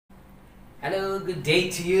Hello, good day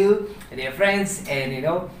to you, dear friends. And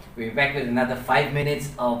we're back with another 5 minutes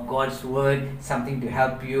of God's Word, something to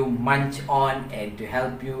help you munch on and to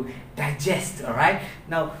help you digest. All right.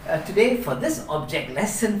 Now, today, for this object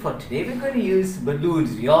lesson for today, we're going to use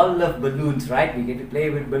balloons. We all love balloons, right? We get to play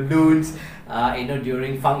with balloons,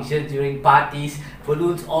 during functions, during parties.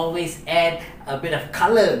 Balloons always add a bit of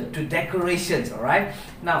color to decorations. All right.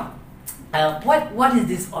 Now, what is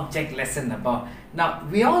this object lesson about? Now,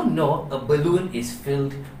 we all know a balloon is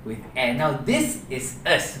filled with air. Now, this is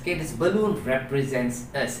us. Okay, this balloon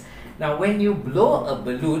represents us. Now, when you blow a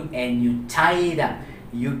balloon and you tie it up,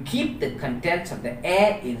 you keep the contents of the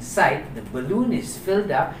air inside. The balloon is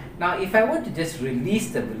filled up. Now, if I were to just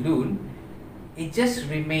release the balloon, it just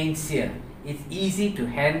remains here. It's easy to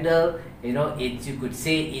handle. You could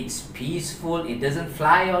say it's peaceful. It doesn't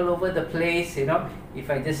fly all over the place. If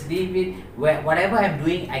I just leave it, whatever I'm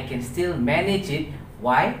doing, I can still manage it.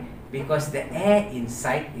 Why? Because the air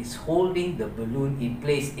inside is holding the balloon in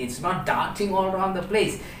place. It's not darting all around the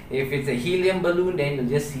place. If it's a helium balloon, then you'll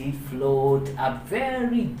just see it float up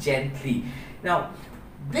very gently. Now,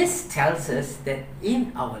 this tells us that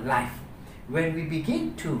in our life, when we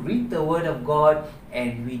begin to read the Word of God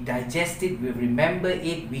and we digest it, we remember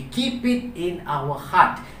it, we keep it in our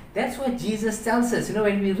heart. That's what Jesus tells us.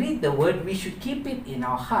 When we read the Word, we should keep it in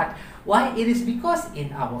our heart. Why? It is because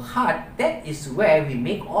in our heart, that is where we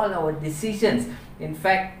make all our decisions. In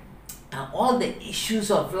fact, all the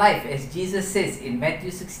issues of life, as Jesus says in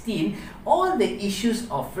Matthew 16, all the issues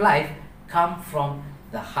of life come from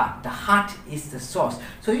the heart. The heart is the source.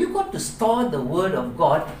 So you've got to store the Word of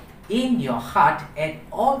God in your heart at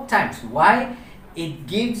all times. Why? It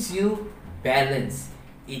gives you balance.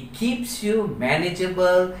 It keeps you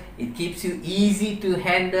manageable. It keeps you easy to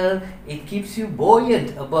handle. It keeps you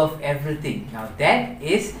buoyant above everything. Now that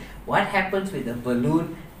is what happens with a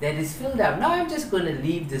balloon that is filled up. Now I'm just going to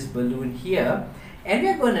leave this balloon here, and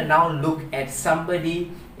we're going to now look at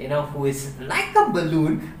somebody who is like a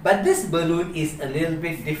balloon, but this balloon is a little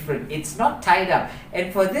bit different. It's not tied up.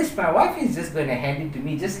 And for this, my wife is just going to hand it to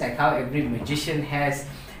me, just like how every magician has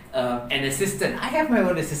an assistant. I have my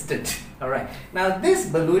own assistant. Alright. Now this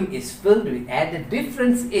balloon is filled with air. The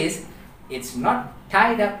difference is it's not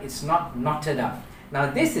tied up, it's not knotted up.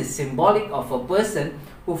 Now this is symbolic of a person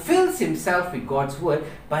who fills himself with God's Word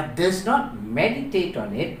but does not meditate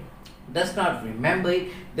on it, does not remember it,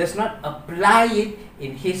 does not apply it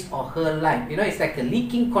in his or her life. It's like a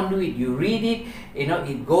leaking conduit. You read it,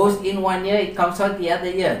 it goes in one year, it comes out the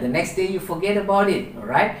other year. The next day you forget about it.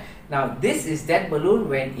 Alright. Now this is that balloon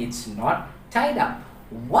when it's not tied up.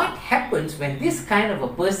 What happens when this kind of a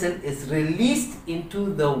person is released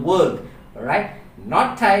into the world? Alright.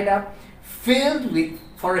 Not tied up, filled with,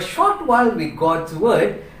 for a short while, with God's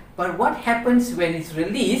Word. But what happens when it's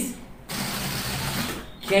released?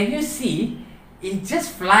 Can you see? It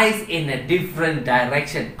just flies in a different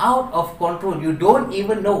direction, out of control. You don't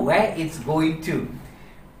even know where it's going to.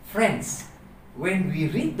 Friends, when we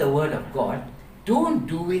read the Word of God, don't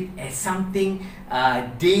do it as something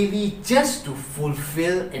daily just to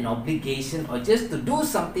fulfill an obligation or just to do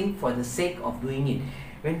something for the sake of doing it.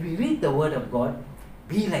 When we read the Word of God,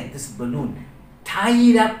 be like this balloon. Tie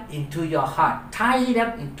it up into your heart. Tie it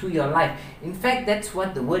up into your life. In fact, that's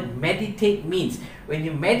what the word meditate means. When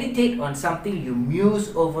you meditate on something, you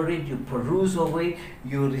muse over it, you peruse over it,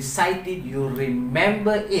 you recite it, you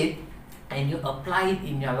remember it, and you apply it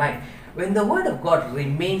in your life. When the Word of God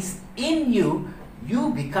remains in you,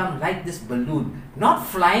 you become like this balloon, not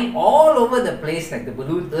flying all over the place like the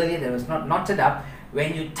balloon earlier that was not knotted up.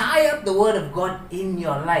 When you tie up the Word of God in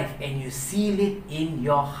your life and you seal it in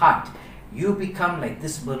your heart, you become like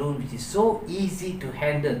this balloon, which is so easy to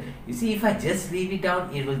handle. You see, if I just leave it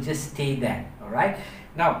down, it will just stay there. Alright.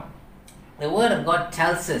 Now, the Word of God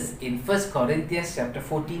tells us in 1 Corinthians chapter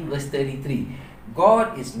 14 verse 33,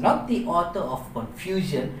 God is not the author of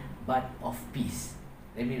confusion, but of peace.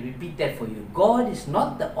 Let me repeat that for you. God is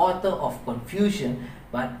not the author of confusion,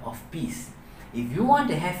 but of peace. If you want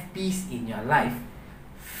to have peace in your life,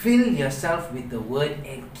 fill yourself with the Word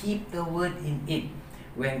and keep the Word in it.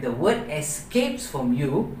 When the Word escapes from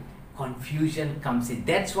you, confusion comes in.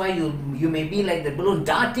 That's why you may be like the balloon,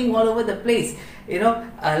 darting all over the place,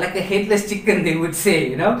 like a headless chicken, they would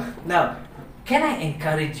say. Now, can I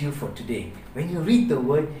encourage you for today? When you read the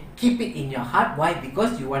Word, keep it in your heart. Why?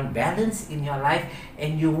 Because you want balance in your life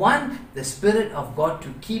and you want the Spirit of God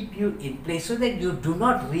to keep you in place so that you do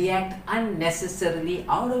not react unnecessarily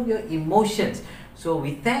out of your emotions. So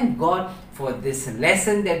we thank God for this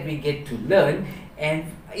lesson that we get to learn, and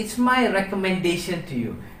it's my recommendation to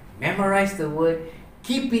you. Memorize the Word,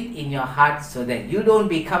 Keep it in your heart so that you don't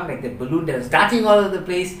become like the balloon that is darting all over the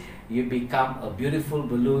place. You become a beautiful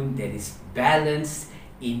balloon that is balanced,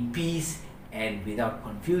 in peace, and without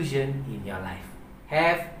confusion in your life.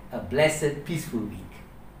 Have a blessed, peaceful week.